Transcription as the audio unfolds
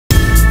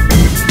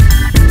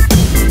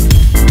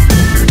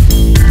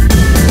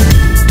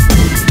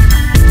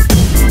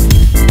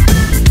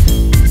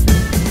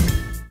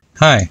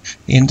Hi,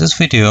 in this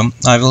video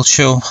I will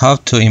show how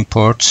to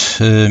import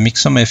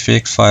Mixamo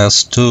FBX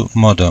files to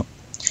Modo.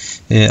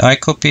 I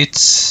copied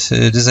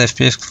these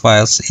FBX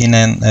files in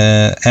an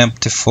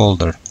empty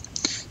folder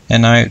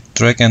and I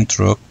drag and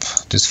drop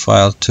this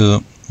file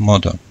to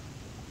Modo.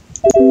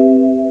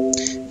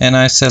 And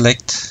I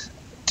select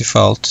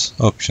default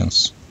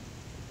options.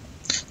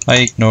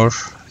 I ignore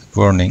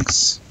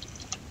warnings.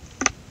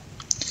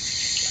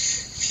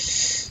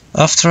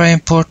 After I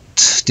import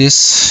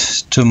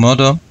this to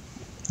Modo,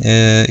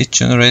 it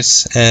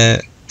generates a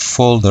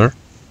folder.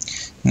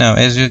 Now,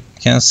 as you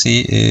can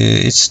see,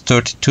 it's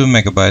 32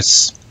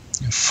 megabytes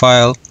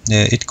file.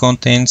 It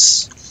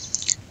contains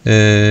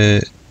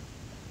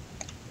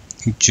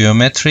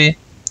geometry,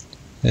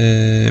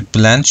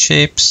 blend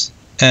shapes,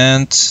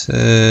 and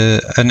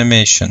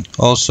animation.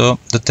 Also,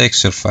 the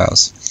texture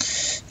files.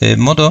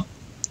 Modo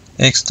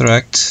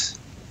extract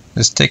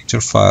these texture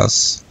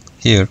files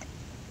here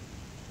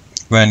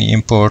when you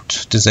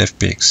import this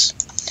FBX.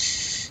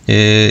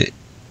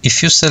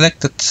 If you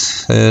selected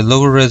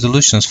lower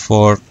resolutions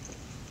for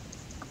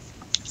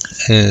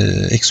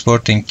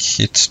exporting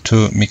it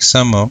to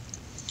Mixamo,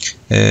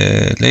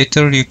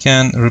 later you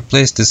can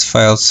replace these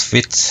files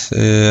with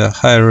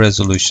higher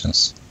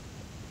resolutions.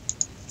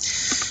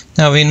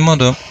 Now in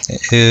Modo,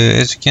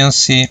 as you can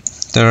see,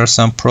 there are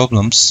some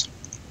problems.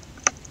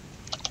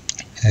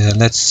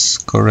 Let's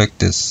correct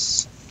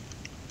this.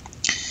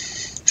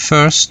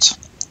 First,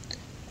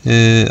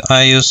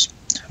 I use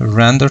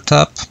render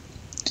tab.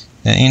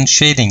 In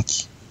shading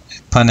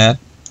panel,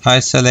 I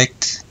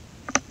select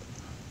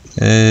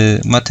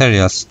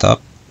materials tab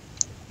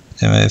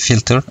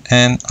filter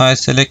and I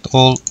select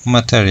all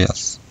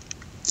materials.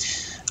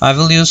 I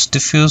will use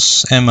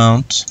diffuse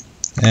amount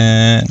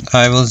and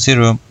I will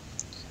zero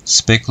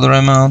specular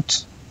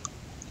amount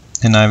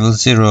and I will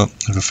zero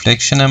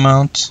reflection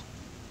amount,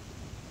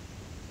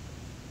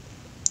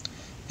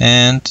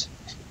 and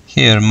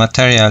here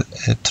material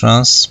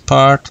trans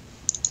part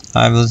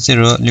I will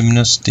zero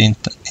luminosity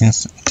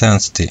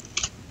intensity.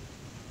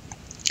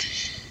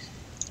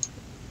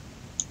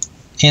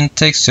 In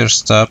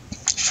textures tab,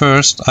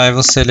 first I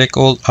will select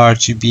all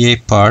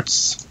RGBA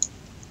parts.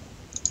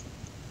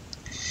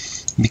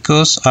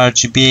 Because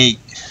RGBA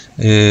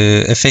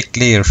effect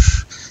layer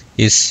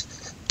is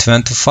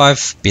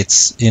 25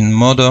 bits in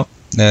Modo,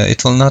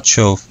 it will not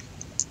show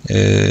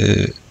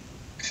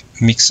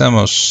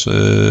Mixamo's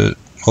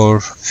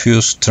or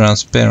fuse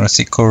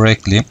transparency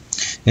correctly.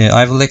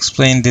 I will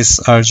explain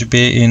this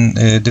RGB in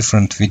a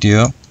different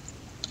video.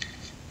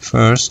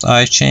 First,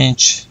 I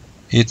change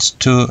it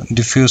to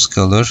diffuse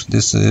color.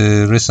 This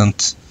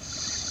recent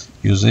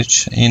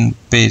usage. In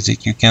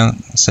basic, you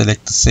can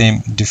select the same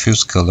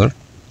diffuse color.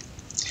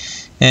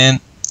 And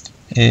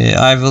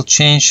I will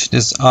change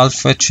this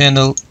alpha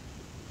channel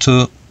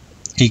to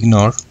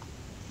ignore.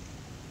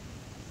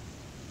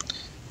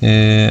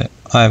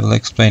 I will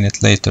explain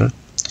it later.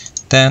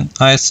 Then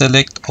I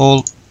select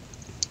all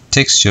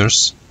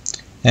textures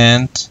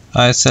and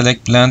I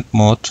select blend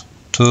mode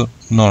to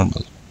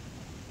normal.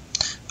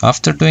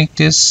 After doing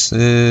this,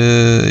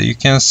 you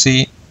can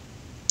see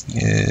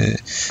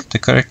the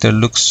character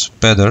looks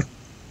better.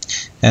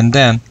 And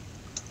then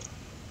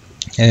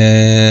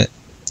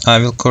I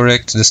will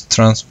correct this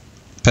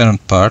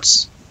transparent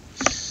parts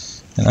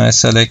and I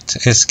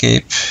select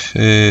escape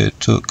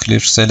to clear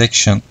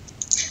selection,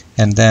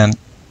 and then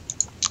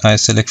I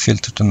select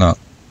filter to none.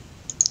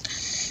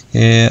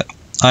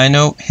 I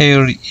know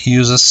hair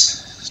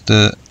uses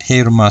the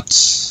hair matte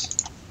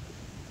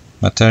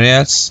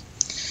materials,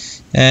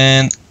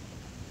 and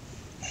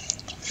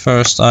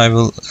first I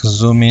will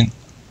zoom in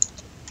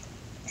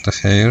the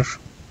hair.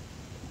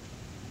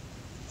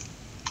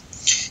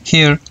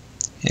 Here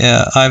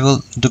I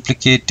will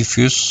duplicate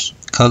diffuse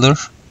color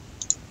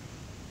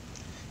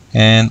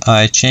and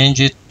I change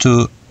it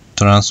to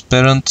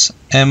transparent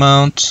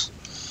amount.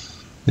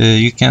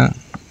 You can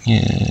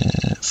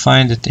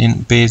find it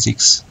in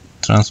basics,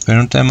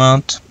 transparent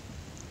amount.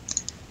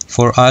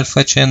 For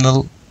alpha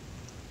channel,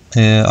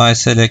 I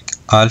select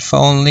alpha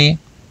only,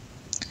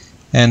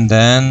 and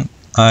then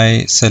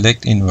I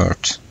select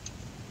invert.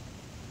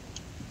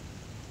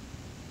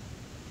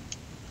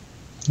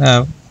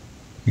 Now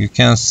you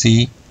can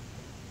see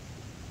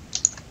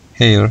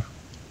here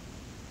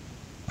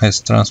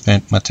as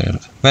transparent material.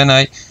 When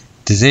I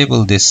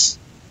disable this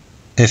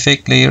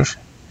effect layer,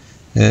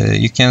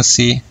 you can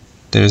see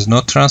there is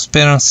no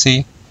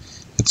transparency,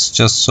 it's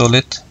just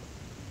solid.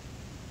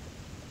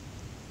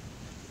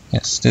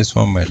 Yes, this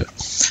one better.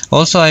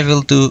 Also, I will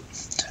do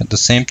the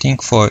same thing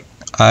for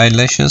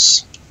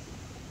eyelashes.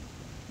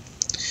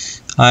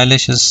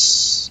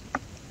 Eyelashes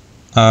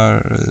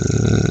are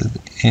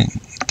in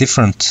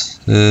different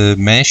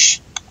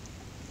mesh.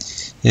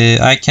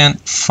 I can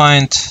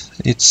find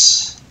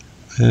its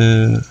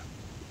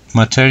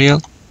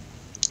material.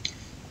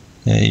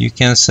 You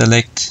can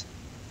select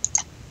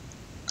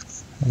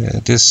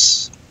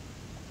this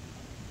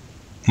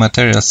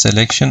material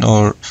selection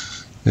or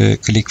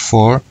click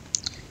 4.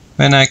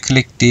 When I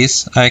click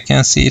this, I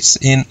can see it's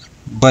in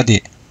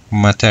body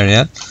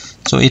material,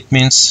 so it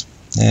means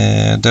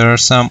there are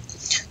some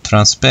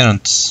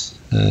transparent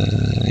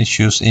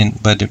issues in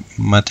body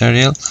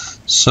material,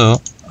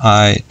 so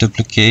I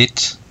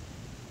duplicate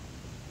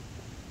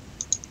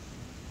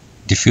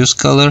diffuse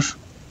color.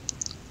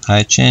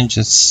 I change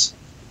it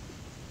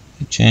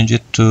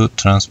to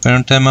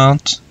transparent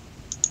amount.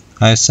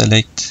 I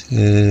select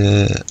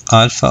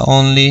alpha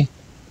only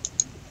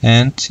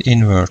and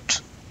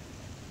invert.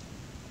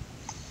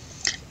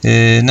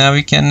 Now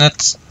we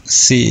cannot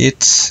see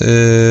it.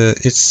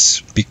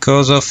 It's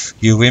because of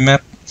UV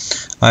map.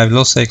 I will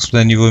also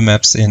explain UV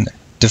maps in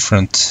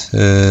different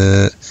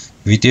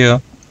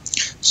video.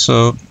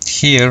 So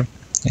here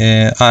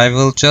I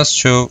will just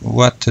show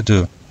what to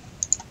do.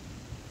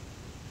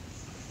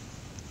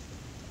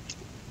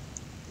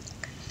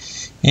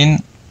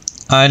 In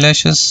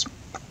eyelashes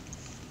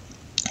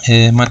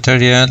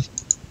material,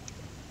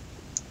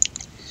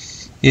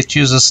 it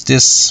uses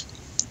this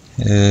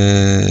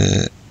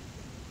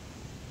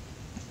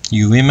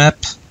UV map,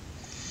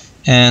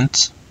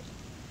 and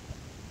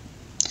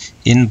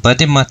in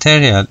body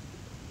material,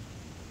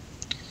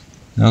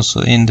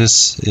 also in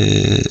this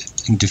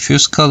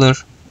diffuse color,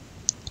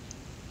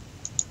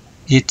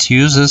 it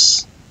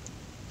uses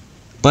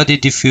body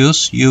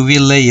diffuse UV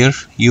layer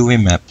UV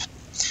map.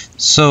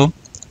 So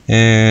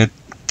there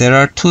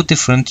are two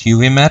different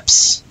UV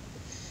maps,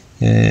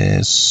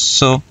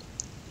 so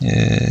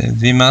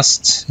we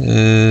must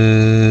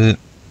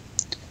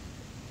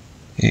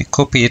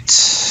copy it,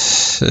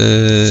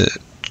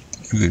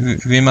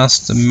 we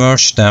must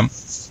merge them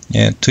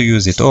to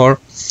use it, or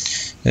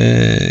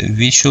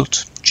we should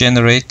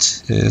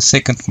generate a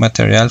second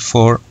material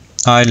for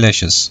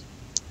eyelashes.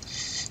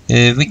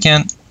 We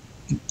can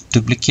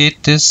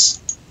duplicate this.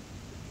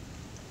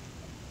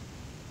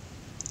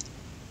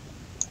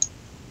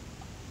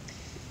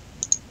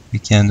 We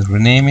can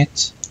rename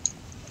it.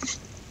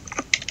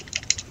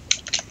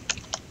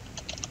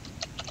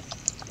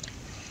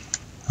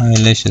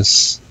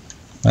 Eyelashes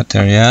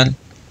material.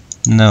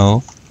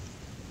 No,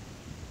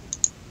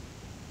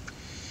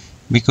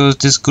 because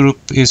this group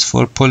is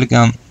for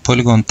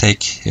polygon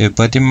tag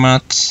body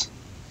mat,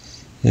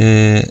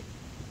 we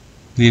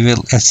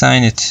will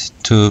assign it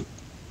to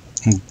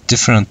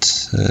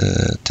different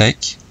tag.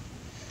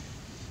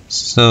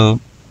 So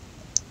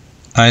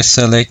I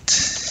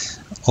select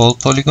all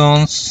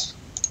polygons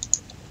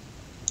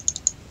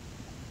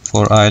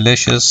for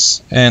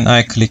eyelashes and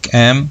I click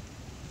M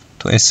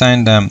to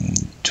assign them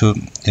to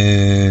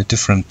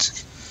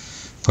different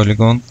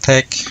polygon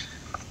tag.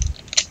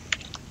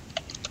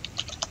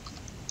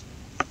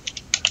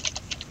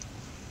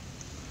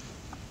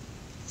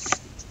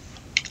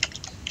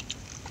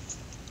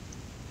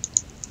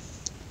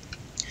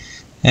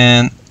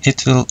 And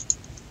it will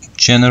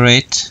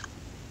generate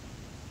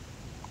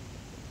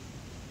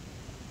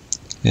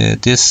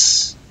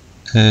this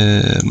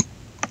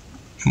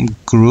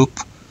group,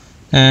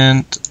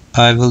 and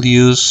I will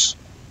use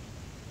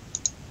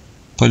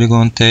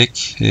polygon tag,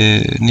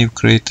 new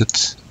created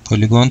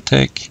polygon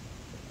tag,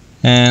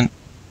 and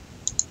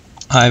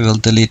I will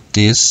delete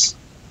this.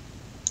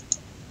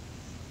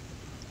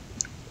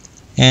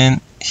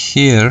 And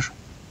here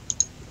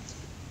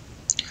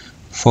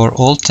for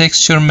all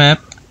texture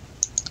map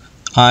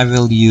I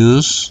will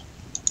use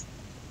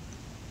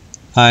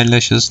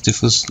eyelashes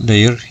diffuse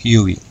layer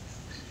UV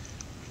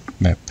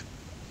map,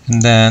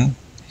 and then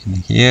in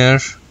here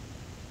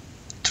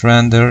to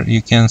render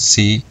you can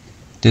see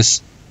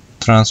this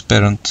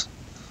transparent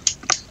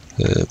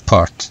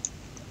part.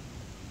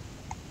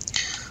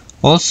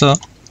 Also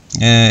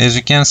as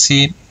you can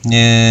see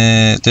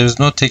there is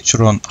no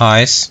texture on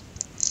eyes.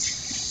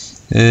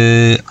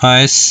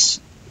 Eyes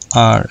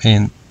are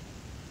in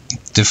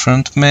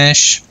different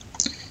mesh.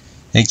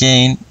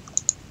 Again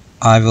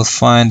I will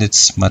find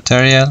its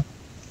material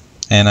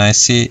and I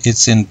see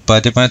it's in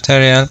body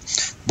material.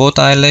 Both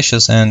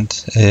eyelashes and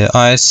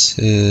eyes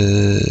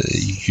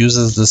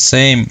uses the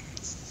same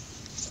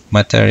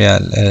material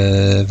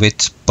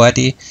with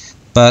body,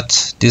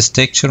 but these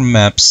texture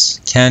maps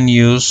can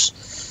use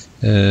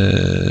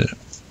a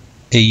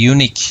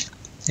unique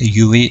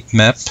UV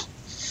map.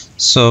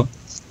 So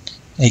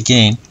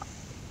again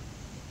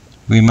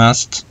we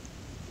must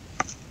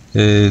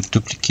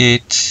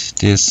duplicate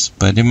this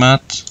body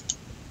mat.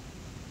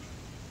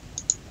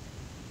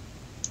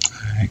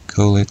 I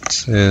call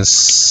it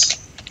as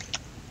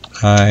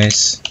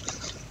eyes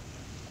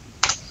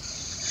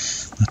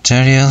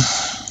material.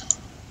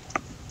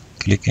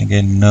 Click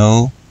again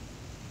no,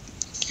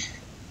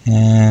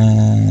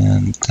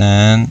 and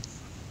then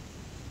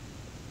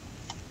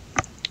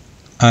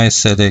I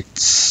select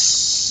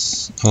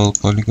all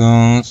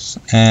polygons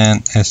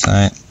and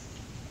assign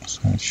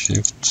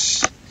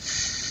shift.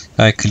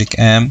 I click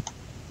M,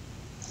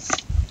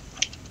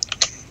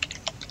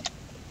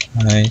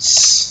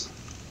 nice.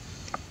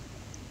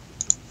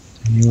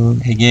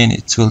 Again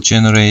it will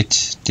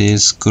generate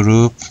this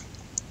group.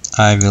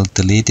 I will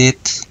delete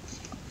it,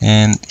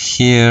 and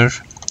here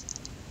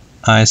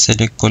I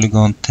select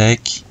polygon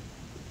tag,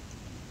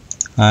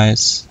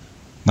 eyes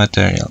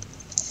material.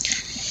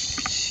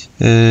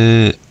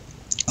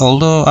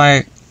 Although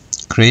I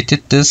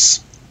created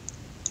this.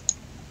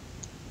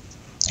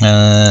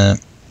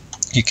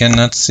 You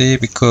cannot see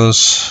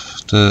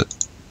because the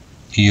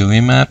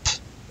UV map.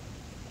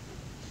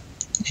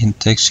 In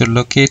texture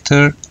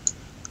locator,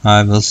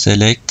 I will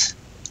select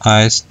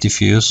ice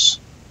diffuse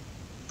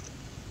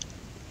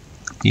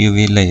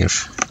UV layer.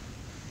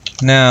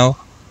 Now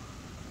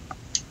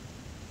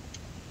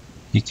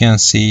you can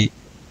see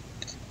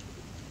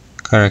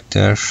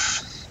character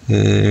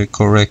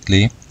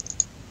correctly.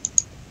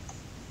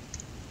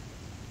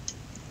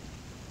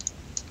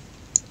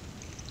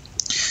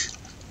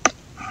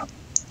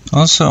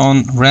 Also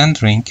on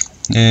rendering,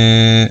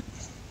 there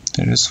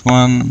is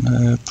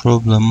one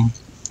problem.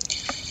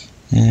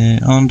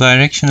 On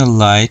directional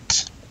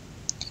light,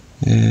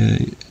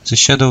 the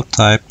shadow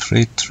type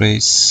ray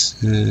trace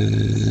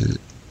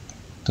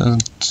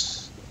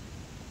doesn't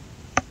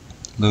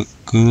look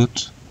good,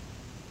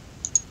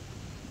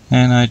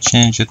 and I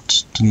change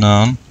it to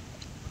none.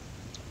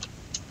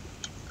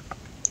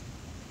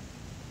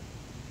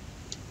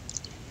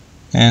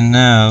 And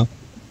now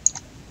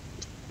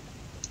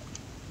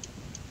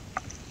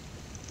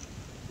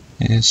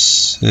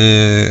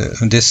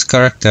this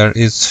character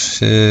is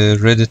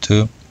ready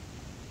to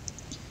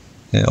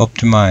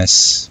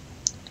optimize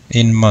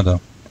in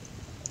Modo.